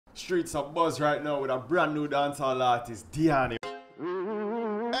Streets of buzz right now with a brand new dancehall artist, Diani.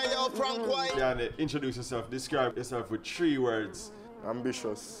 Hey yo, Frank White. Diani, introduce yourself, describe yourself with 3 words.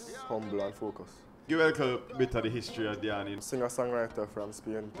 Ambitious, humble and focused. Give a little bit of the history of Diani. Singer-songwriter from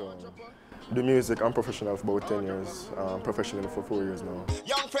Spain to do music. I'm professional for about 10 years, professional for 4 years now.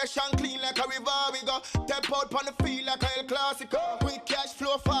 Young, fresh and clean like a river we go. Step out on the field like a El Clasico. Quick cash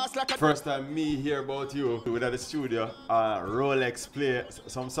flow fast like a... First time me hear about you, we at the studio, Rolex play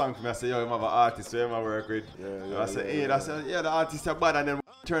some song for me. I say, yo, you have an artist who I work with. I say, hey, the artist are bad, and then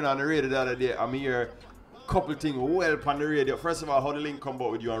turn on the radio the other day, I'm here. Couple things well on the radio. First of all, how the link come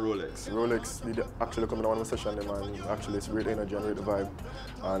about with you and Rolex? Rolex did actually come in on one session them, and actually it's great energy and great vibe.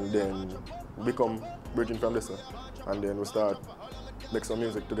 And then we become bridging from this, and then we start make some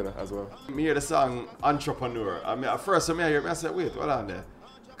music together as well. Me hear the song Entrepreneur. I mean, at first I hear it, I said, wait, hold on there.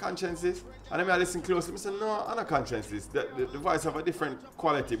 Consciences? And then I listen closely, I said, no, I'm not consciences. The voice have a different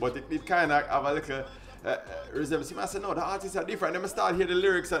quality, but it kind of have a little resemblance. I said, no, the artists are different. Then I start hear the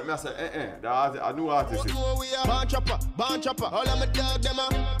lyrics and I said, a new artist. Talk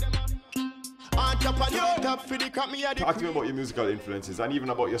to me about your musical influences and even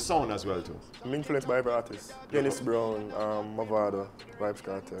about your sound as well too. I'm influenced by every artist. Dennis Brown, Mavado, Vibes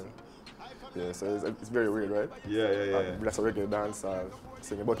Cartel. Yeah, so it's very weird, right? Yeah. That's a regular dance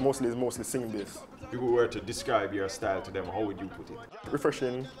singing, but mostly singing bass. If you were to describe your style to them, how would you put it?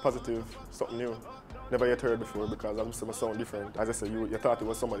 Refreshing, positive, something new. Never yet heard before because I'm saying sound different. As I said, you thought it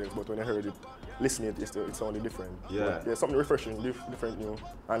was somebody else, but when you heard it, listening to it, it sounded different. Yeah. Yeah, something refreshing, different, new,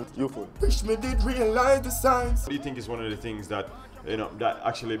 and youthful. Wish me did realize the signs. What do you think is one of the things that that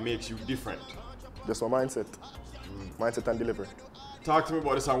actually makes you different? Just my mindset, mindset and delivery. Talk to me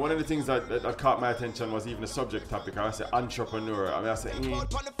about this song. One of the things that caught my attention was even the subject topic. I said entrepreneur. I say,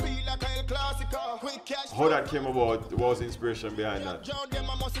 how that came about? What was the inspiration behind that?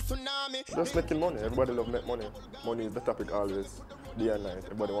 Just making money. Everybody love make money. Money is the topic always, day and night.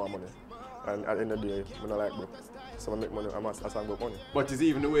 Everybody want money. And at the end of the day, I don't like broke. So I make money, I'm a song about money. But it's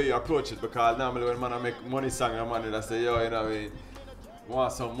even the way you approach it, because normally when man make money song and money, they say, yo, you know what I mean?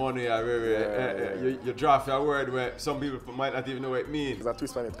 Want some money, you draft a word where some people might not even know what it means. There's a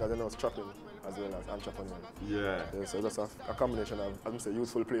twist on it because I know it's trapping as well as entrepreneur. Yeah. So it's just a combination of, as I say,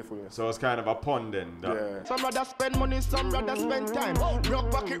 useful, playfulness. So it's kind of a pun then. Yeah. Some rather spend money, some rather spend time.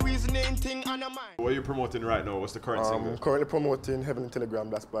 Broke pocket reasoning thing on a mind. What are you promoting right now? What's the current single? Currently promoting Heaven and Telegram,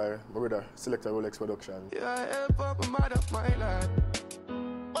 that's by my brother, Selector Rolex Production. Yeah, I help up my mother, my lad.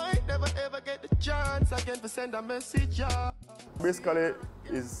 Might never ever get the chance again to send a message, yeah. Basically,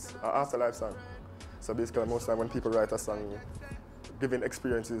 it's an afterlife song. So basically, most of the time when people write a song, giving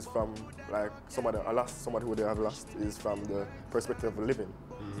experiences from like somebody who they have lost is from the perspective of living.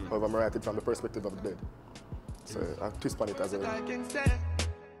 However, I write it from the perspective of the dead. So I twist on it as well. I can say,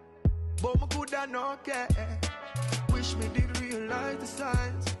 but me coulda not care. Wish me did realize the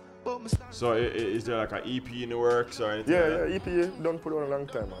signs. So is there like an EP in the works or anything? Yeah, EP don't put on a long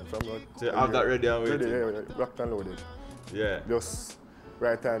time, man. From like, so you have that ready and waiting? Ready, yeah, rocked and loaded. Yeah. Just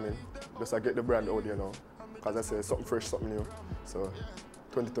right timing. Just I get the brand out there now. Because I say something fresh, something new. So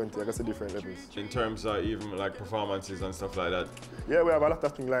 2020, I guess a different levels. In terms of even like performances and stuff like that? Yeah, we have a lot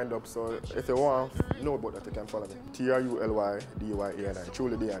of things lined up. So if you want to know about that, you can follow me. TRULYDYANI,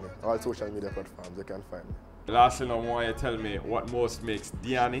 truly Diani. All social media platforms, you can find me. Lastly, I want you to tell me what most makes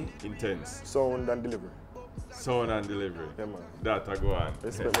Diani intense. Sound and delivery. Sound and delivery. Yeah, man. That I go on.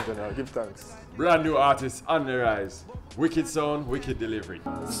 Respect me, general. Give thanks. Brand new artist on the rise. Wicked sound, wicked delivery.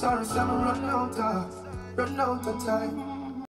 Sorry, run out of time.